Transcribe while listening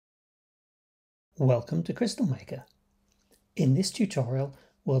Welcome to CrystalMaker. In this tutorial,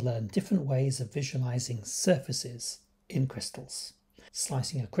 we'll learn different ways of visualizing surfaces in crystals.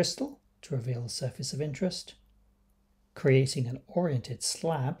 Slicing a crystal to reveal a surface of interest, creating an oriented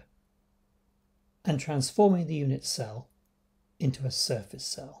slab, and transforming the unit cell into a surface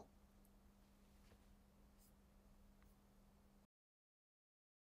cell.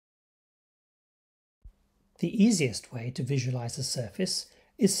 The easiest way to visualize a surface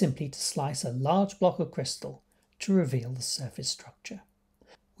is simply to slice a large block of crystal to reveal the surface structure.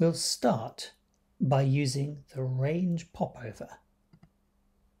 We'll start by using the range popover.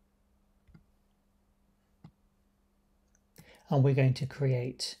 And we're going to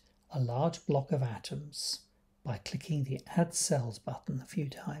create a large block of atoms by clicking the Add Cells button a few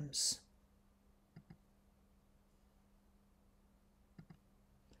times.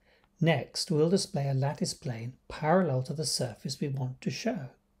 Next, we'll display a lattice plane parallel to the surface we want to show.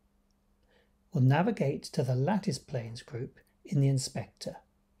 We'll navigate to the Lattice Planes group in the inspector,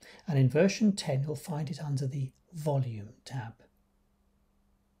 and in version 10 you'll find it under the Volume tab.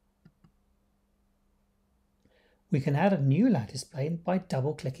 We can add a new lattice plane by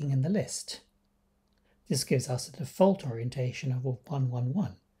double-clicking in the list. This gives us a default orientation of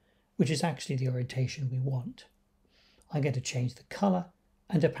 111, which is actually the orientation we want. I'm going to change the colour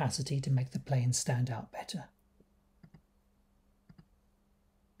and opacity to make the plane stand out better.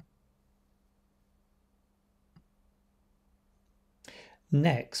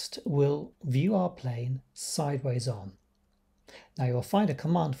 Next, we'll view our plane sideways on. Now you'll find a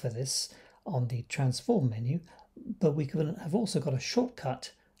command for this on the Transform menu, but we have also got a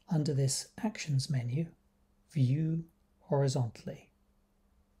shortcut under this Actions menu, View Horizontally.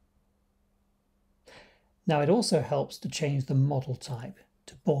 Now it also helps to change the model type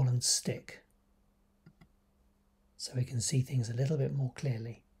to ball and stick, so we can see things a little bit more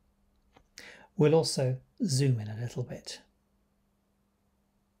clearly. We'll also zoom in a little bit.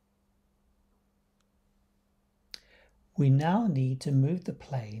 We now need to move the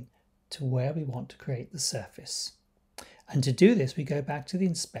plane to where we want to create the surface. And to do this, we go back to the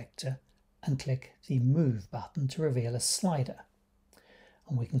inspector and click the Move button to reveal a slider.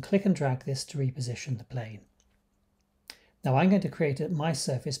 And we can click and drag this to reposition the plane. Now I'm going to create my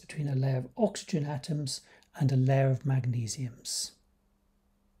surface between a layer of oxygen atoms and a layer of magnesiums.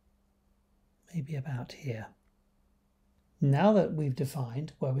 Maybe about here. Now that we've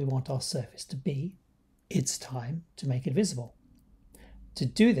defined where we want our surface to be, it's time to make it visible. To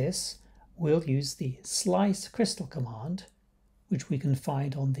do this, we'll use the Slice Crystal command, which we can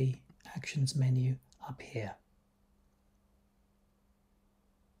find on the Actions menu up here.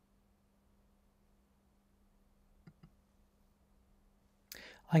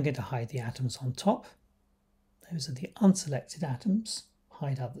 I'm going to hide the atoms on top. Those are the unselected atoms.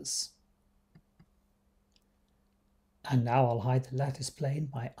 Hide others. And now I'll hide the lattice plane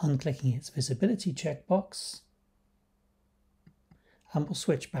by unclicking its visibility checkbox. And we'll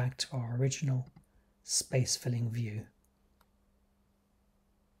switch back to our original space filling view.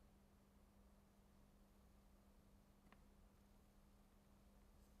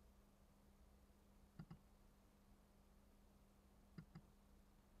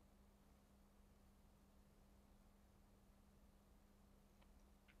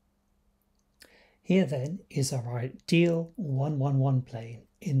 Here then is our ideal 111 plane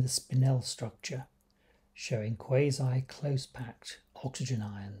in the spinel structure, showing quasi-close packed oxygen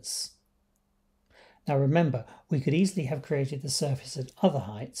ions. Now remember, we could easily have created the surface at other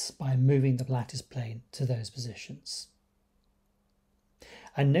heights by moving the lattice plane to those positions.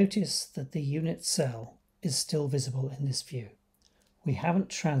 And notice that the unit cell is still visible in this view. We haven't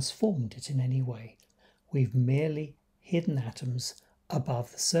transformed it in any way. We've merely hidden atoms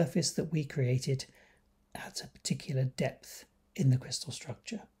above the surface that we created at a particular depth in the crystal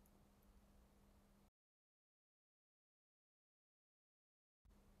structure.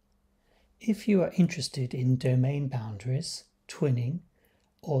 If you are interested in domain boundaries, twinning,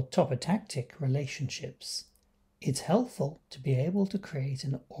 or topotactic relationships, it's helpful to be able to create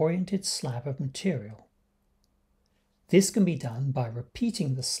an oriented slab of material. This can be done by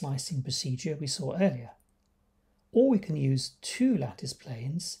repeating the slicing procedure we saw earlier, or we can use two lattice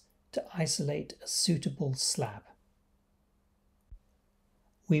planes to isolate a suitable slab.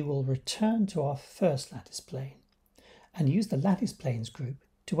 We will return to our first lattice plane and use the lattice planes group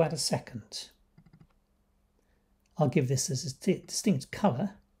to add a second. I'll give this a distinct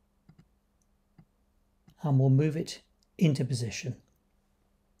colour and we'll move it into position.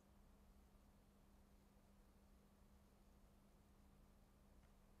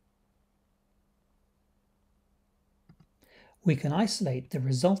 We can isolate the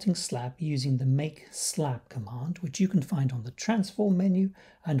resulting slab using the Make Slab command, which you can find on the Transform menu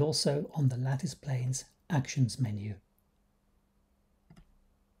and also on the Lattice Planes Actions menu.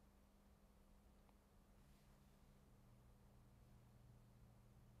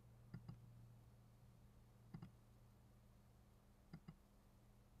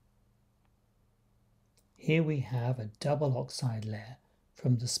 Here we have a double oxide layer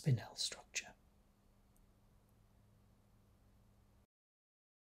from the spinel structure.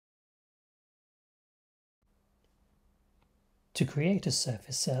 To create a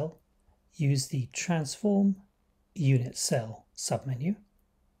surface cell, use the Transform Unit Cell submenu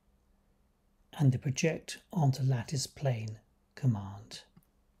and the Project onto Lattice Plane command.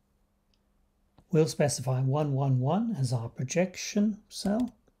 We'll specify 111 as our projection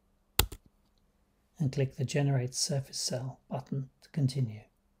cell and click the Generate Surface Cell button to continue.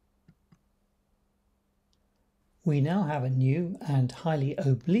 We now have a new and highly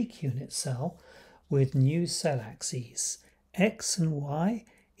oblique unit cell with new cell axes, X and Y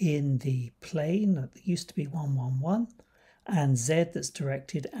in the plane that used to be 111, and Z that's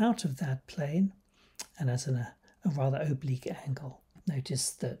directed out of that plane and at a rather oblique angle. Notice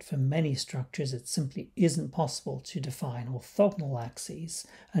that for many structures it simply isn't possible to define orthogonal axes,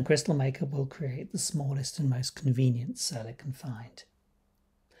 and CrystalMaker will create the smallest and most convenient cell it can find.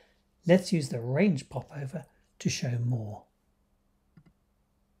 Let's use the range popover to show more.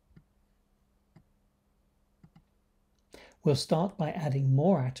 We'll start by adding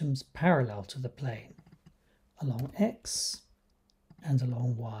more atoms parallel to the plane, along X and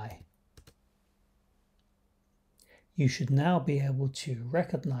along Y. You should now be able to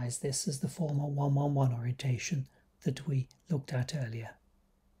recognize this as the former 111 orientation that we looked at earlier.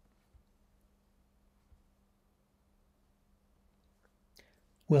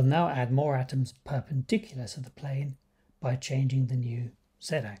 We'll now add more atoms perpendicular to the plane by changing the new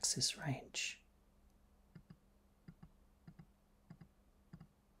Z-axis range.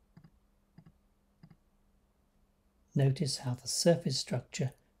 Notice how the surface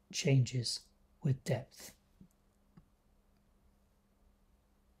structure changes with depth.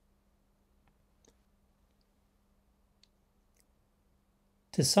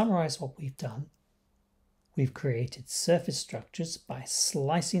 To summarize what we've done, we've created surface structures by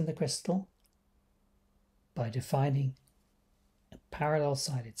slicing the crystal, by defining a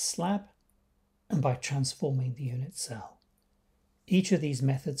parallel-sided slab, and by transforming the unit cell. Each of these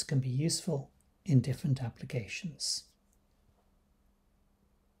methods can be useful in different applications.